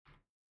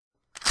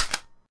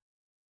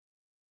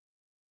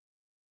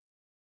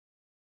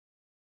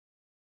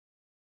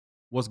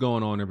What's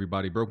going on,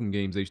 everybody? Broken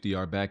Games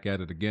HDR back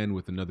at it again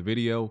with another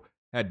video.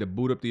 Had to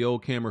boot up the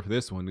old camera for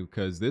this one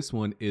because this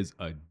one is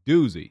a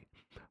doozy.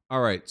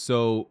 All right,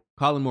 so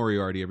Colin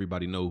Moriarty,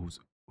 everybody knows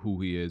who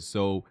he is.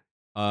 So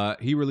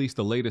he released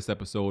the latest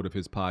episode of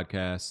his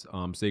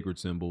podcast, Sacred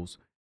Symbols,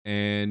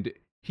 and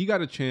he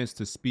got a chance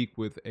to speak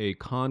with a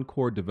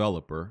Concord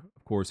developer.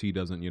 Of course, he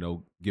doesn't,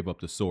 give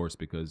up the source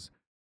because,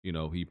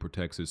 he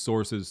protects his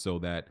sources so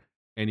that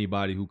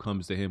anybody who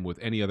comes to him with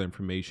any other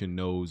information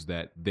knows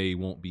that they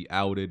won't be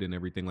outed and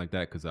everything like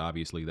that, because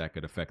obviously that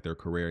could affect their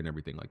career and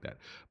everything like that.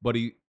 But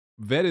he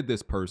vetted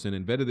this person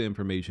and vetted the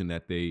information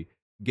that they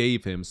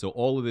gave him. So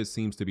all of this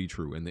seems to be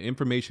true. And the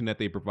information that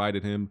they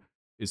provided him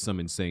is some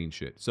insane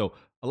shit. So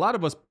a lot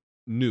of us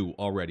knew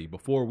already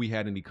before we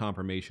had any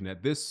confirmation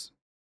that this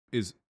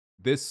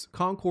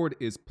Concord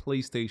is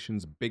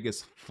PlayStation's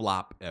biggest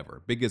flop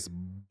ever, biggest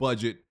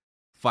budget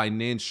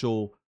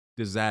financial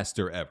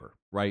disaster ever,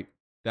 right?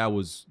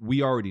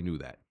 We already knew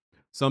that.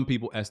 Some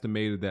people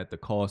estimated that the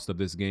cost of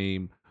this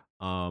game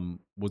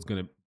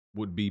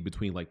would be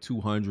between like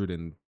 200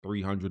 and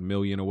 300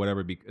 million or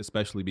whatever,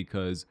 especially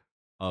because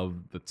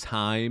of the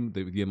time,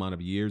 the amount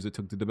of years it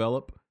took to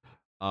develop.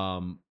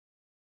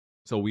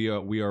 So we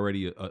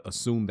already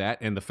assumed that,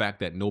 and the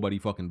fact that nobody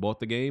fucking bought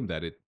the game,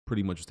 that it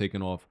pretty much was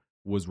taken off,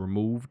 was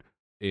removed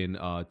in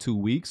 2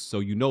 weeks.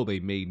 So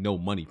they made no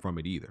money from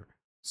it either.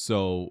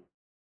 So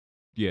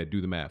yeah,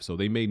 do the math. So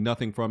they made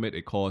nothing from it.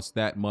 It cost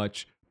that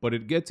much, but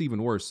it gets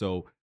even worse.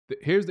 So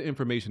here's the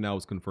information that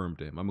was confirmed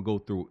to him. I'm gonna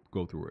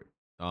go through it.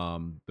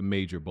 The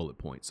major bullet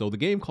points. So the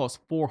game cost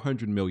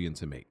 400 million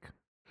to make.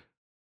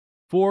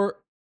 For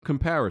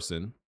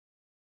comparison,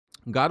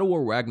 God of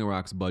War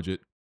Ragnarok's budget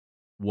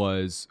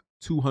was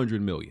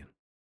 200 million.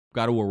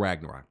 God of War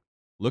Ragnarok.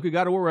 Look at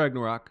God of War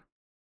Ragnarok.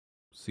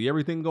 See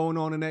everything going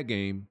on in that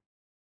game.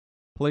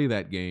 Play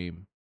that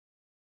game.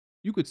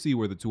 You could see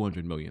where the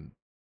 200 million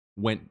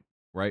went.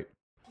 Right?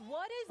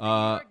 What is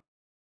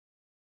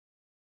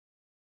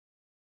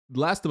the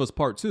Last of Us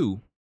Part 2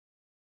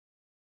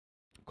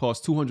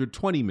 cost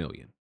 220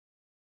 million.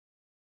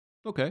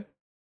 Okay.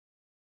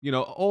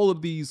 All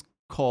of these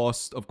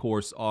costs, of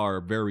course,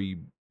 are very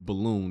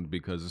ballooned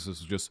because this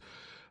is just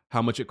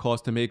how much it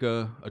costs to make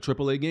a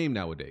AAA game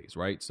nowadays,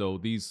 right? So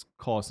these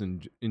costs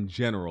in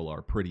general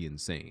are pretty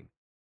insane.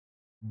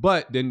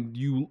 But then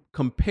you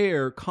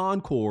compare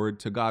Concord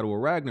to God of War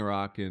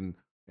Ragnarok and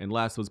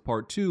Last of Us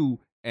Part 2,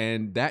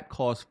 and that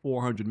costs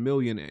 400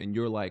 million, and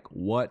you're like,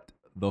 what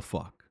the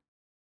fuck?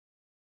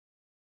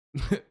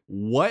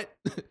 What?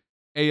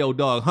 Ayo,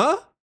 dog, huh?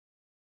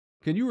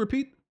 Can you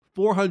repeat?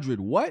 400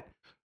 what?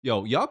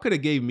 Yo, y'all could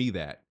have gave me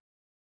that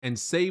and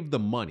saved the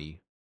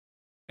money,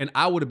 and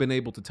I would have been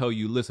able to tell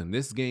you, listen,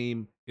 this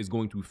game is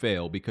going to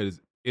fail because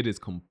it is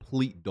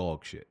complete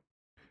dog shit.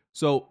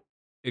 So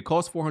it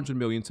cost 400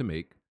 million to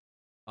make.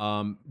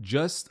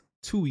 Just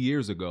 2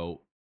 years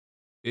ago,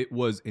 it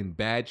was in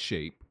bad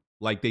shape.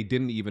 Like, they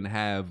didn't even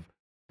have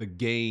the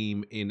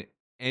game in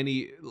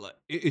any.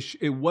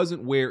 It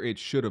wasn't where it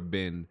should have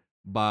been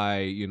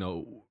by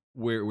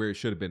where it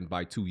should have been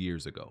by 2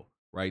 years ago,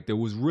 right? There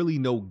was really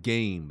no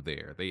game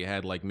there. They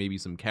had like maybe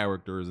some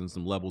characters and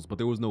some levels, but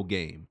there was no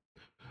game.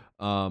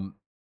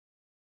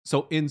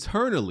 So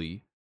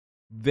internally,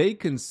 they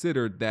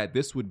considered that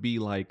this would be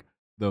like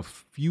the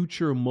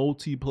future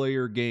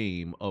multiplayer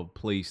game of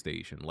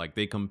PlayStation. Like,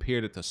 they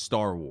compared it to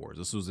Star Wars.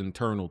 This was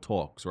internal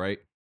talks, right?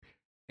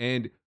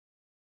 And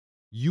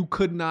you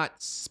could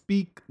not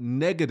speak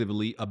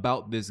negatively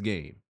about this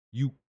game.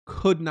 You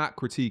could not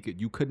critique it.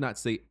 You could not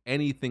say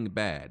anything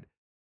bad.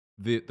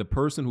 The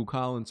person who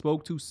Colin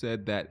spoke to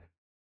said that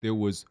there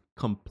was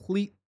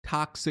complete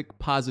toxic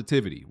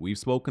positivity. We've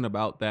spoken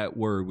about that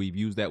word. We've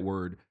used that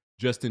word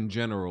just in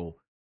general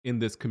in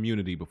this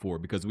community before,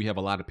 because we have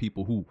a lot of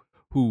people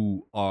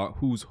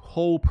whose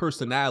whole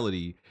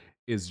personality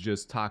is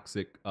just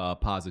toxic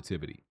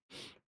positivity,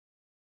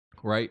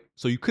 right?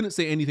 So you couldn't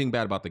say anything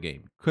bad about the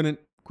game. Couldn't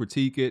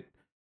critique it.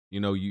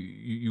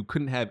 You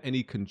couldn't have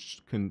any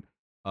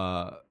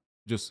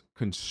just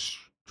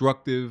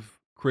constructive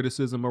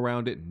criticism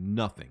around it.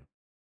 Nothing,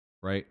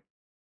 right?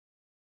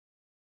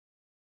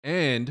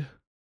 And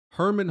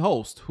Herman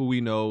Holst, who we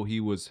know, he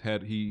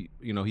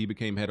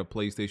became head of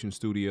PlayStation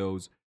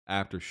Studios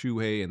after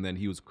Shuhei, and then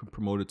he was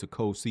promoted to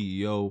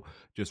co-CEO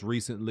just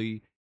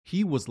recently.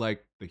 He was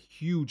like the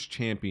huge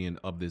champion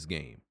of this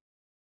game.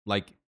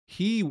 Like,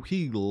 he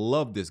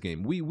loved this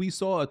game. We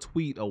saw a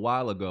tweet a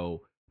while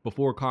ago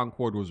before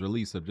Concord was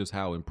released of just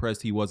how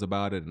impressed he was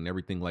about it and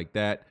everything like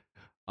that.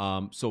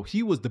 So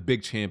he was the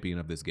big champion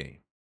of this game.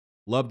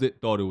 Loved it,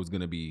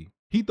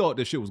 he thought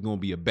this shit was going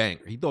to be a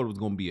banger. He thought it was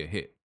going to be a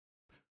hit.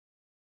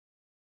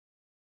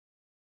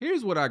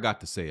 Here's what I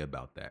got to say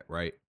about that,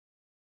 right?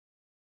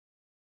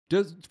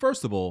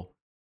 First of all,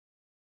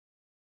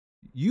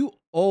 you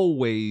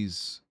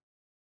always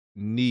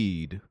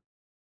need,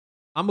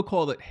 I'm going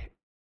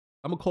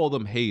to call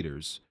them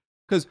haters,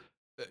 because,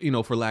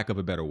 for lack of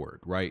a better word,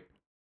 right?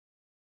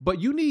 But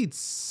you need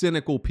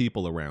cynical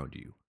people around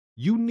you.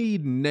 You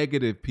need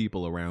negative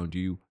people around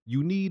you.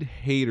 You need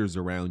haters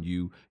around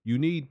you. You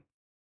need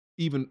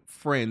even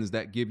friends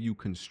that give you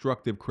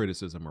constructive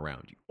criticism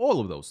around you. All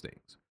of those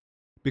things.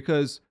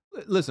 Because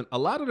listen, a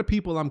lot of the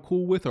people I'm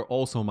cool with are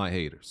also my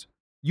haters.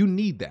 You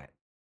need that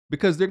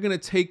because they're going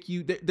to take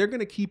you, they're going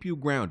to keep you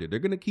grounded. They're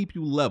going to keep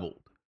you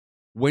leveled.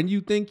 When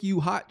you think you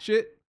hot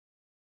shit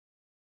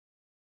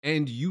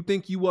and you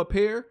think you up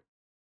here,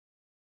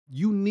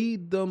 you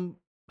need them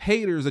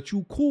haters that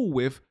you cool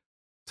with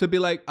to be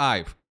like, all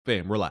right,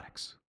 fam,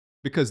 relax.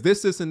 Because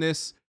this, and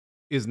this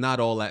is not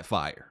all that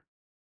fire.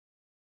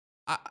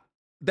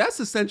 That's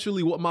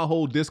essentially what my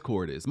whole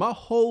Discord is. My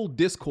whole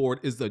Discord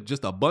is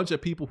just a bunch of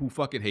people who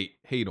fucking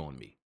hate on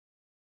me.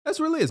 That's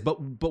what it is. But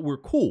we're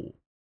cool,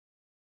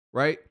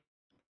 right?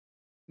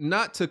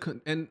 Not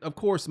to, and of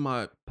course,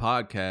 my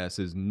podcast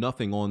is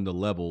nothing on the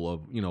level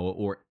of,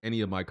 or any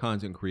of my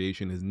content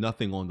creation is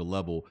nothing on the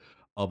level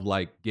of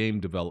like game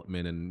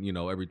development and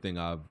everything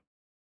I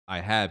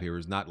have here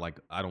is not like,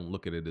 I don't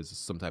look at it as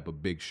some type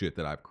of big shit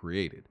that I've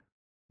created.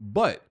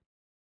 But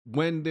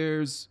when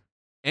there's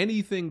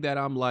anything that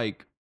I'm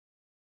like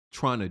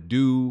trying to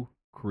do,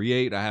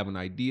 create, I have an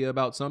idea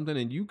about something,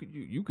 and you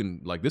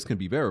can like, this can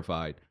be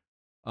verified.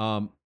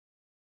 I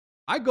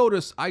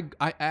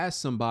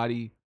ask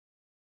somebody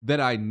that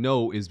I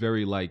know is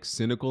very like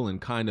cynical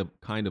and kind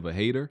of a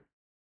hater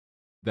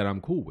that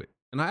I'm cool with.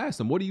 And I asked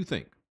him, what do you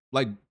think?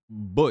 Like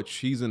Butch,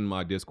 he's in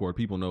my Discord.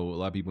 A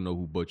lot of people know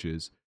who Butch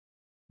is.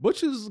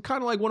 Butch is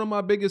kind of like one of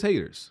my biggest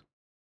haters.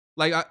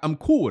 Like I'm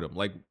cool with him.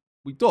 Like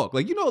we talk.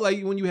 Like,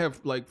 like when you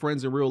have like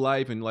friends in real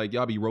life and like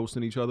y'all be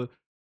roasting each other.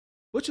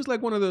 Butch is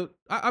like one of the,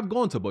 I've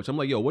gone to Butch. I'm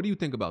like, yo, what do you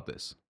think about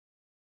this?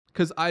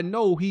 Cause I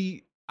know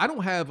I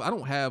don't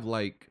have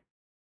like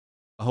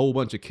a whole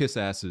bunch of kiss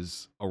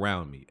asses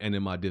around me and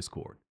in my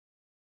Discord.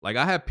 Like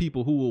I have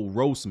people who will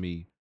roast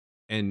me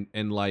and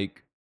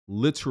like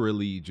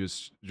literally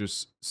just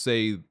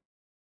say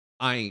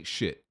I ain't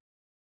shit.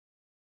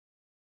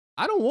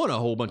 I don't want a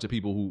whole bunch of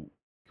people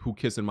who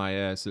kissing my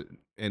ass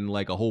and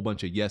like a whole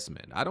bunch of yes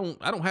men. I don't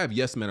have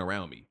yes men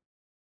around me.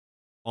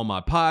 On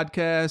my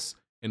podcast,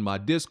 in my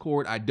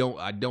Discord, I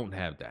don't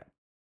have that.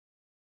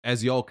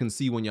 As y'all can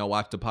see when y'all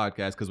watch the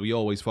podcast, because we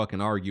always fucking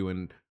argue,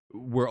 and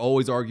we're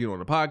always arguing on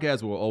the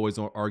podcast, we're always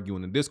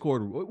arguing in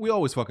Discord, we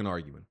always fucking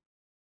arguing.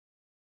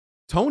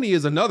 Tony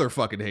is another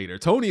fucking hater.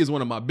 Tony is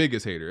one of my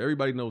biggest haters.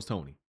 Everybody knows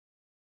Tony.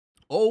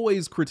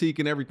 Always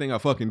critiquing everything I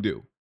fucking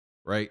do,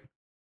 right?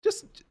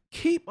 Just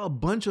keep a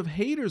bunch of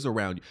haters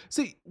around you.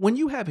 See, when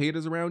you have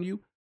haters around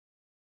you,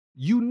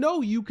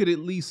 you could at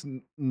least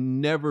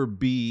never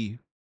be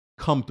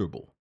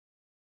comfortable.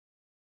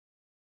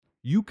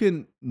 They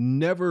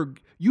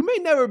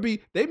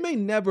may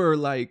never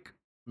like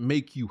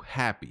make you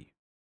happy,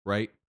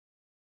 right?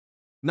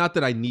 Not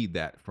that I need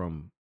that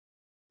from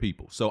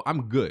people. So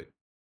I'm good.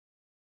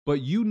 But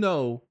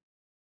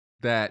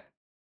that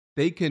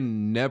they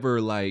can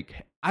never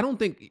like, I don't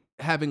think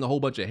having a whole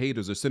bunch of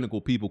haters or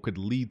cynical people could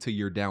lead to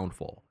your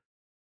downfall.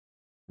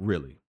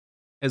 Really.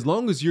 As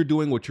long as you're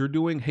doing what you're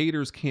doing,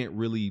 haters can't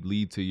really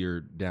lead to your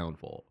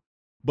downfall.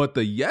 But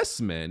the yes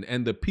men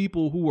and the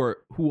people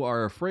who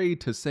are afraid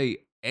to say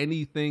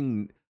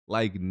anything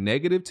like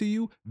negative to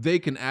you, they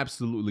can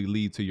absolutely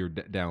lead to your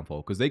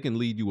downfall, because they can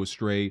lead you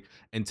astray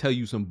and tell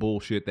you some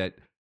bullshit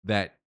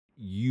that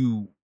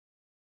you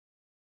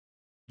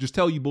just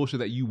tell you bullshit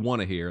that you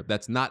want to hear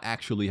that's not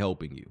actually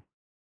helping you.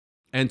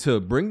 And to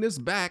bring this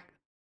back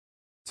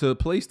to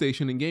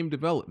PlayStation and game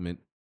development,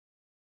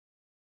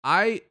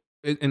 and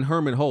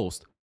Herman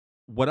Hulst,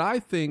 what I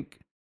think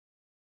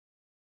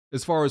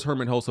as far as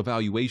Herman Hulst's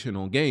evaluation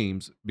on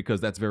games, because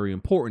that's very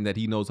important that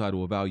he knows how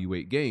to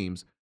evaluate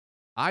games,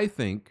 I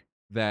think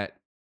that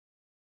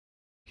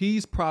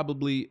he's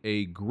probably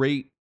a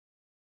great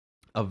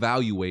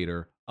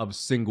evaluator of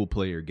single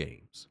player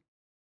games.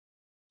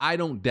 I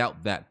don't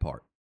doubt that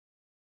part.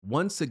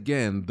 Once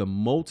again, the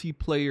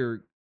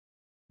multiplayer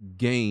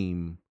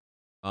game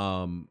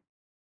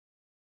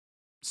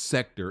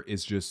sector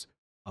is just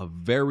a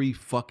very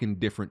fucking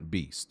different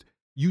beast.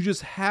 You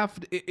just have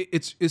to,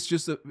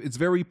 it's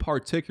very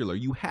particular.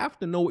 You have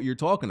to know what you're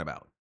talking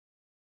about.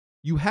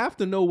 You have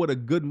to know what a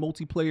good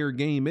multiplayer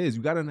game is.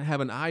 You got to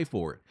have an eye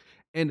for it.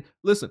 And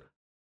listen,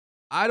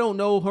 I don't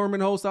know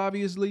Herman Hulst,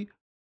 obviously,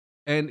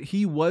 and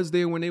he was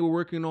there when they were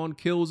working on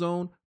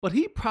Killzone, but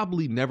he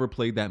probably never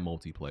played that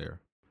multiplayer.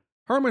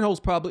 Herman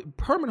Hulst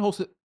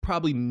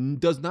probably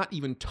does not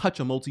even touch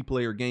a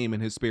multiplayer game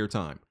in his spare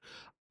time.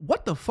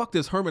 What the fuck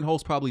does Herman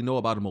Hulst probably know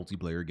about a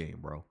multiplayer game,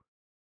 bro?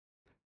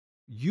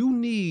 You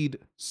need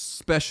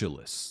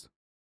specialists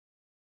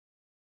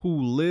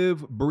who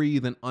live,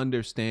 breathe, and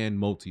understand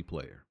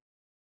multiplayer,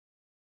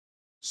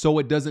 so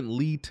it doesn't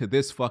lead to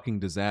this fucking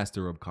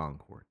disaster of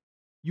Concord.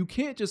 You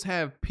can't just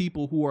have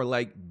people who are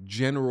like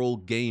general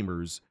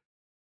gamers,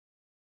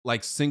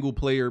 like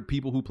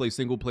people who play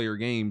single player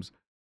games,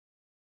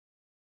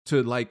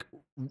 to like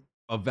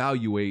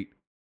evaluate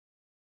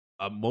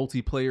a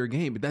multiplayer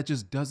game. But that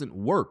just doesn't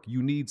work.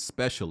 You need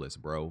specialists,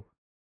 bro.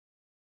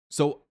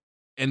 So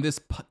And this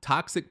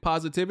toxic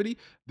positivity,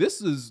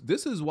 this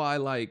is why,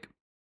 like,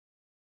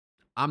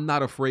 I'm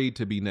not afraid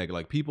to be negative.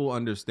 Like, people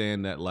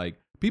understand that, like,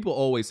 people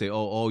always say,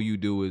 oh, all you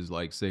do is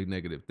like say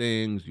negative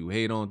things, you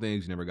hate on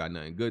things, you never got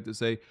nothing good to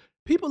say.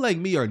 People like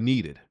me are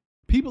needed.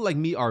 People like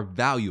me are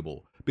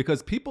valuable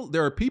because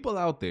there are people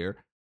out there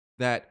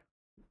that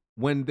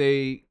when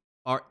they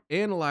are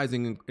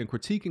analyzing and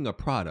critiquing a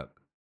product,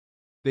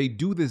 they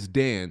do this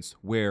dance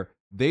where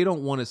they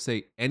don't want to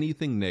say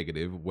anything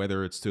negative,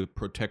 whether it's to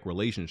protect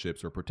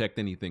relationships or protect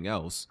anything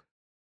else.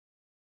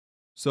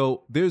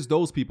 So there's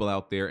those people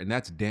out there, and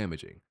that's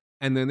damaging.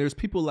 And then there's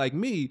people like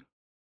me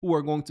who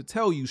are going to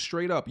tell you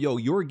straight up, yo,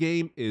 your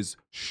game is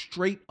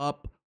straight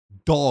up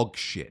dog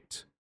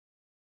shit.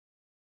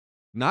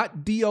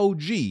 Not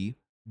DOG,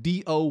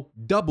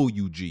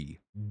 DOWG,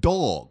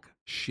 dog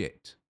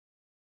shit.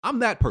 I'm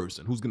that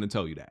person who's going to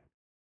tell you that.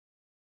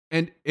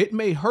 And it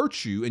may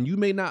hurt you, and you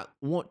may not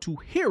want to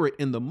hear it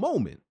in the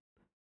moment,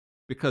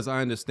 because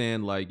I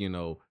understand, like,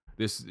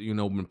 this,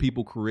 when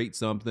people create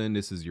something,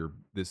 this is your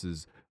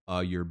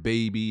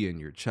baby and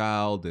your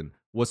child. And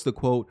what's the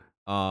quote?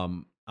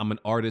 I'm an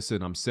artist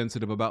and I'm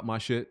sensitive about my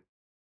shit.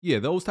 Yeah,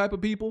 those type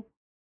of people,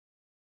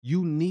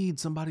 you need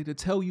somebody to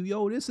tell you,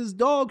 yo, this is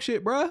dog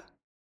shit, bruh.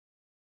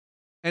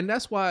 And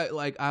that's why,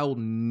 like, I'll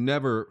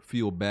never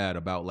feel bad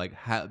about, like,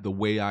 the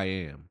way I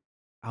am.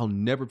 I'll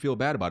never feel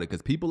bad about it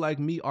because people like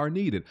me are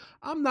needed.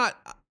 I'm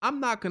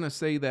not going to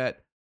say that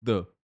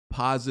the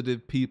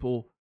positive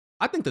people,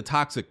 I think the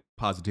toxic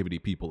positivity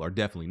people are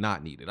definitely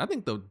not needed. I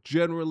think the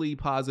generally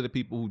positive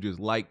people who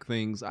just like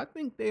things, I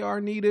think they are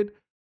needed,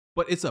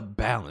 but it's a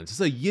balance.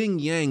 It's a yin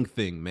yang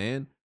thing,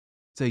 man.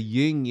 It's a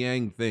yin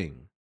yang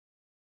thing.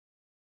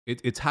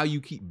 It's how you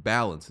keep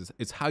balance.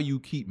 It's how you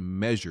keep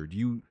measured.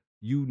 You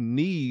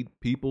need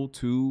people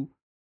to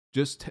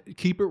just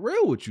keep it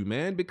real with you,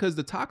 man, because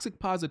the toxic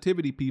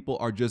positivity people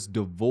are just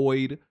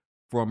devoid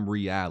from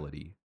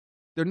reality.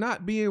 They're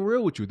not being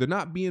real with you. They're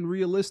not being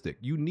realistic.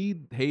 You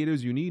need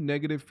haters. You need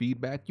negative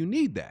feedback. You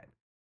need that.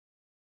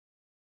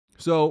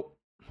 So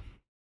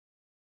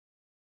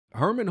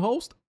Herman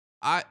Holst,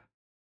 I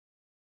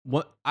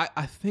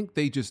think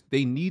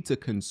they need to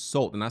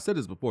consult. And I said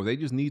this before, they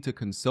just need to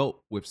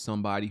consult with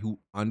somebody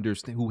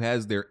who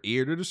has their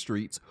ear to the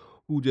streets,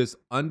 who just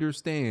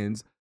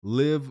understands,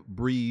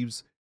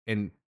 breathes,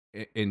 and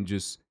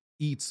just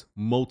eats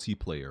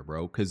multiplayer,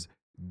 bro. Because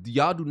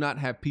y'all do not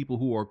have people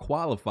who are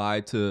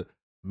qualified to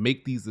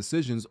make these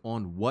decisions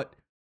on what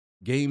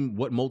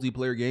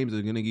multiplayer games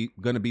are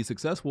gonna be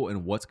successful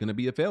and what's gonna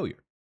be a failure.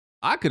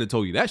 I could have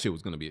told you that shit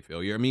was gonna be a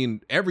failure. I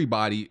mean,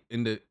 everybody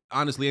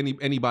honestly,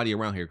 anybody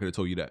around here could have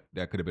told you that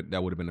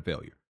would have been a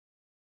failure,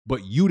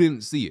 but you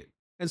didn't see it.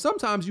 And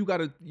sometimes you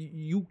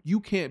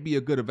can't be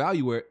a good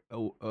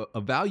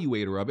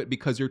evaluator of it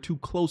because you're too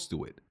close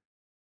to it.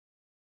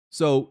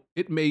 So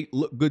it may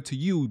look good to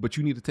you, but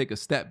you need to take a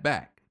step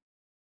back.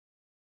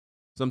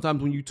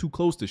 Sometimes when you're too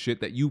close to shit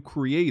that you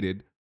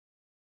created,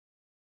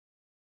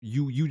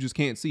 you just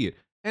can't see it.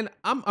 And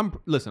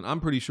listen,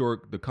 I'm pretty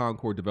sure the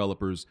Concord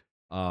developers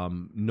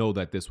know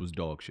that this was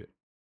dog shit.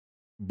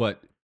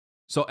 But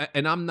so,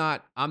 and I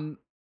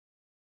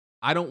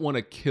don't want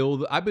to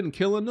kill I've been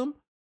killing them,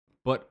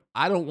 but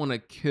I don't want to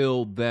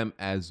kill them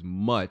as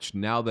much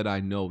now that I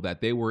know that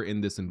they were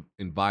in this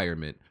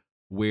environment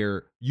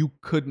where you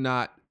could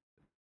not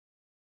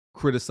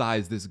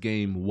criticize this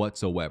game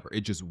whatsoever. It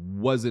just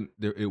wasn't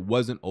there. It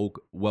wasn't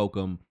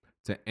welcome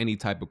to any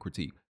type of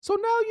critique. So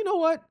now, you know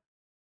what?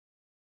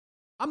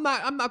 I'm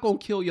not going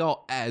to kill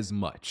y'all as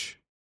much,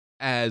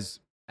 but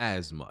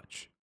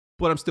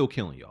I'm still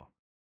killing y'all.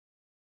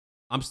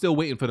 I'm still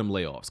waiting for them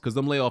layoffs, because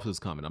them layoffs is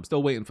coming. I'm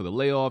still waiting for the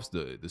layoffs,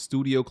 the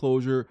studio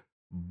closure,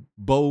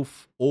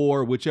 both,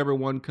 or whichever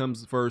one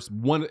comes first.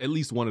 At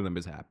least one of them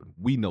has happened.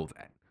 We know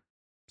that.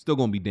 Still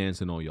gonna be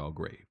dancing on y'all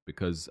grave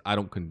because I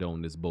don't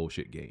condone this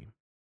bullshit game.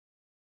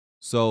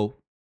 So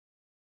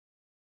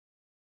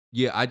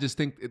yeah, I just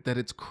think that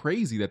it's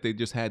crazy that they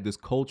just had this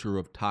culture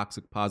of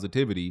toxic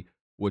positivity,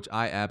 which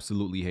I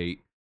absolutely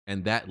hate,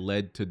 and that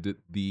led to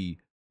the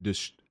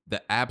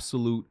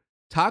absolute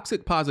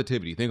toxic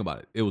positivity. Think about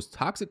it. It was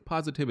toxic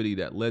positivity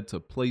that led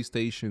to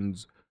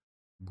PlayStation's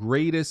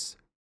greatest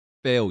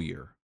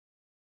failure.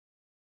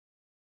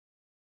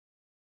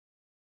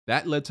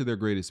 That led to their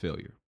greatest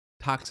failure.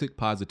 Toxic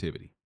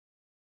positivity.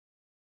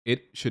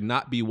 It should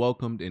not be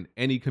welcomed in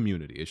any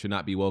community. It should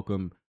not be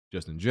welcomed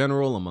just in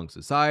general among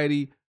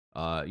society.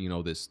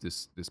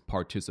 This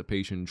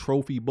participation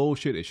trophy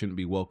bullshit. It shouldn't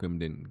be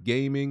welcomed in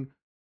gaming.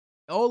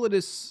 All of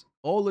these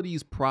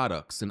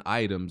products and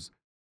items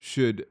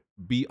should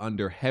be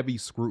under heavy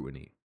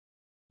scrutiny.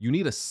 You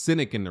need a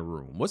cynic in the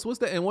room. What's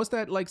that? And what's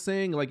that like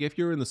saying? Like, if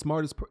you're the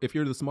smartest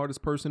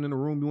person in the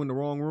room, you're in the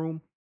wrong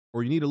room,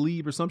 or you need to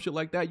leave or some shit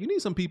like that. You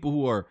need some people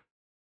who are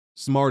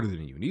smarter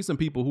than you. You need some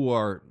people who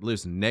are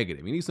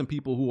negative. You need some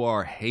people who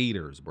are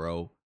haters,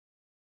 bro.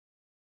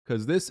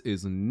 Because this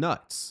is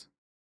nuts.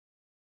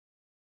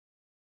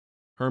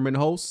 Herman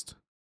Holst,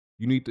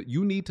 you need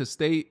to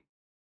stay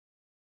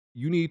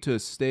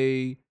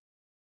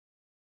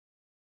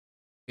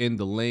in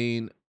the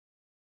lane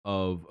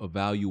of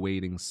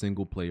evaluating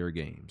single player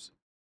games.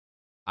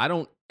 I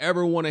don't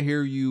ever want to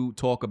hear you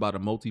talk about a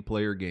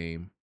multiplayer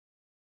game.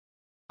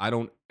 I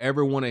don't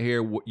ever want to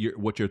hear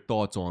what your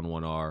thoughts on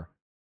one are.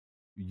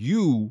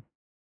 You,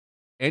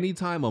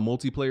 anytime a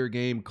multiplayer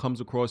game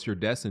comes across your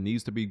desk and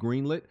needs to be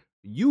greenlit,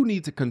 you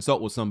need to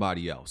consult with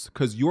somebody else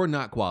because you're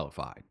not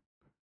qualified.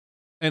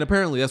 And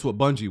apparently that's what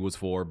Bungie was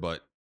for.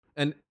 But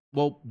and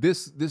well,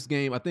 this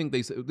game, I think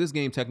they said this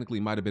game technically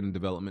might have been in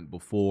development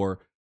before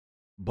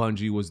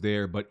Bungie was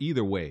there. But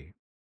either way,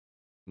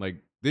 like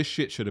this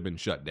shit should have been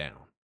shut down.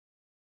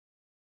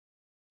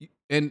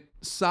 And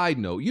side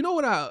note, you know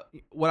what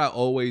I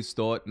always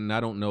thought, and I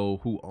don't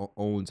know who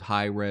owns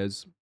High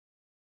Res,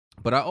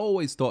 but I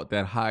always thought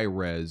that High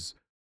Res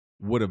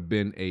would have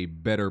been a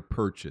better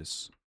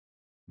purchase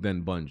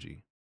than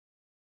Bungie.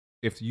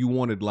 If you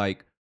wanted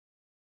like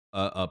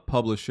a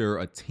publisher,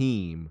 a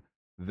team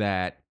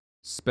that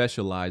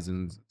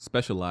specializes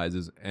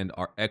and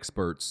are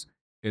experts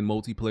in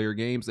multiplayer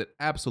games, that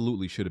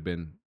absolutely should have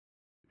been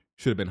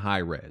High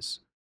Res.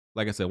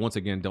 Like I said, once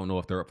again, don't know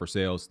if they're up for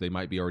sales. They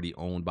might be already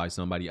owned by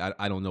somebody.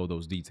 I don't know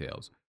those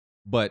details.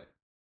 But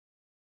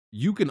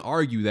you can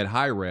argue that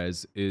High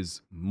Res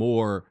is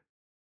more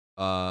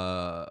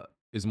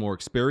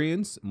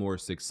experienced, more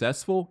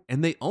successful,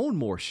 and they own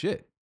more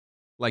shit.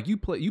 Like you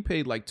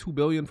paid like $2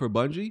 billion for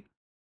Bungie.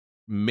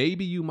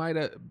 Maybe you might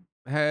have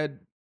had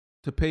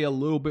to pay a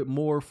little bit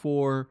more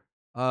for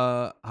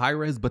High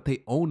Res, but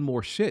they own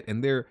more shit,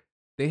 and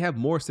they have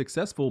more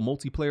successful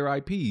multiplayer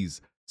IPs.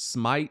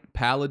 Smite,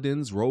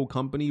 Paladins, Rogue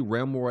Company,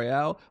 Realm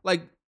Royale.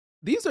 Like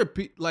these are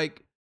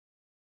like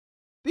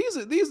these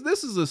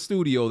this is a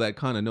studio that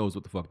kind of knows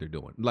what the fuck they're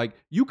doing. Like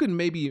you can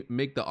maybe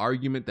make the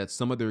argument that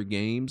some of their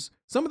games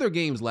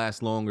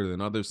last longer than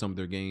others, some of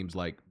their games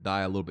like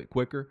die a little bit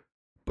quicker,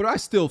 but I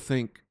still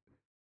think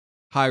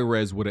High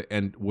Res would have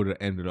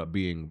ended up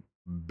being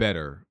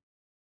better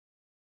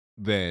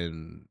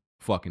than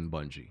fucking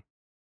Bungie.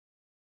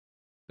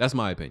 That's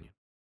my opinion.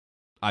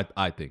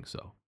 I think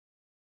so.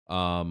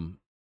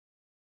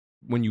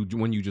 When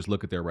you just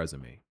look at their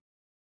resume.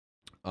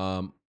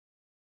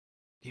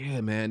 Yeah,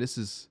 man, this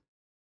is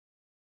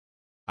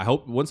I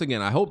hope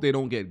they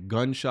don't get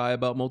gun shy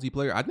about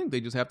multiplayer. I think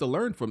they just have to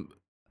learn from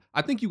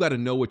I think you got to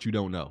know what you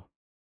don't know.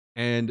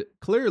 And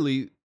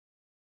clearly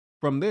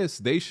from this,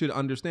 they should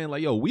understand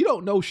like, yo, we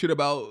don't know shit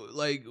about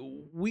like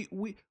we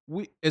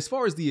as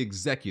far as the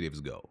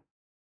executives go.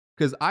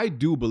 Cuz I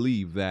do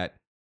believe that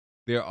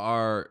there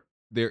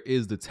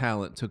is the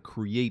talent to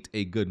create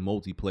a good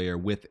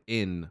multiplayer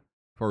within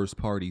first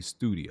party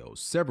studios,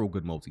 several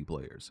good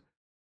multiplayers.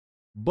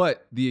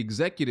 But the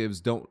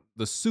executives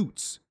the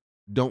suits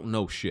don't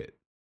know shit.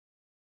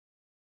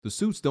 The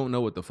suits don't know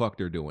what the fuck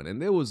they're doing.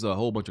 And there was a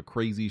whole bunch of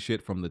crazy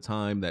shit from the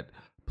time that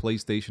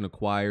PlayStation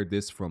acquired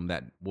this from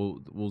that,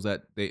 what was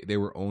that? They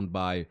were owned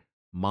by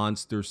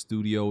Monster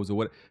Studios or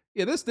what?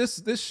 Yeah,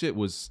 this shit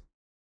was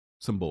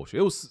some bullshit.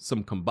 It was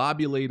some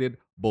combobulated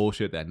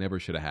bullshit that never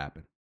should have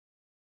happened.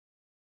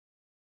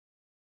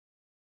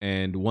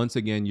 And once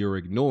again, you're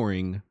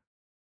ignoring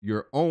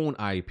your own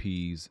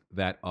IPs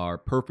that are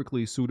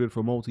perfectly suited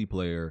for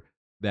multiplayer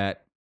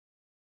that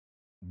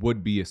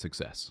would be a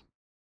success,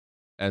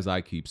 as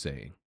I keep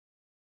saying.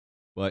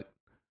 But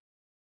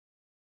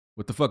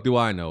what the fuck do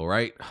I know,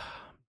 right?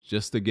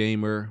 Just a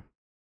gamer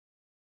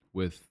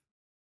with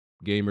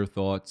gamer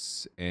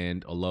thoughts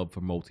and a love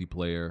for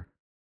multiplayer.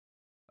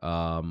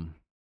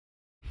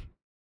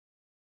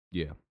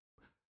 Yeah.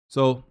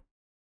 So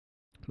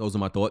those are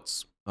my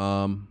thoughts.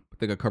 I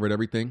think I covered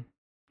everything.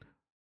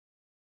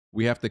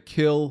 We have to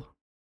kill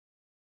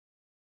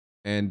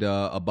and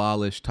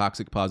abolish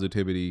toxic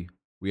positivity.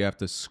 We have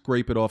to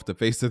scrape it off the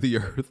face of the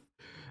earth,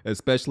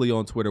 especially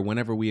on Twitter.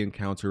 Whenever we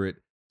encounter it,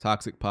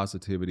 toxic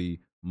positivity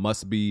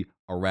must be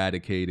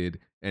eradicated.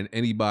 And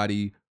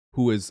anybody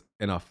who is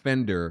an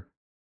offender,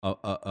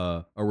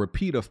 a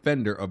repeat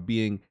offender of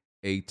being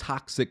a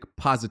toxic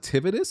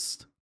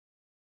positivist,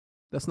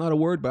 that's not a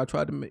word, but I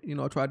tried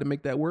to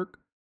make that work.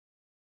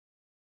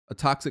 A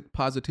toxic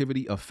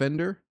positivity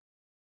offender,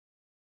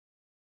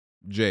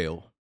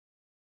 jail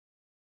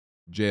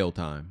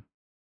time,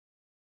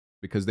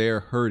 because they are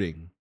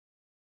hurting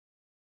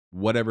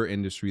whatever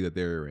industry that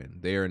they're in.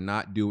 They are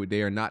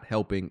not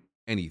helping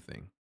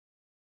anything.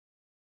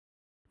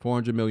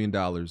 $400 million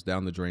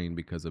down the drain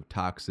because of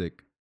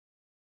toxic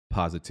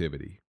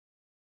positivity.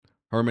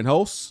 Herman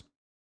Hulse,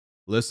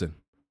 listen,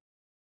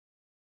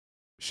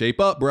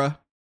 shape up, bruh.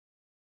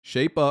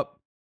 Shape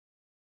up.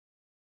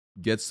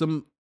 Get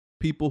some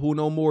people who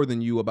know more than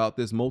you about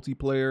this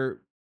multiplayer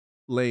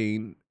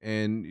lane,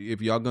 and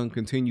if y'all gonna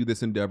continue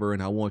this endeavor,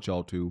 and I want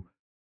y'all to,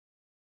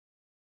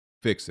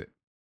 fix it.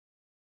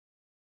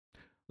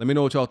 Let me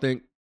know what y'all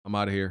think. I'm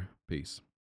out of here. Peace.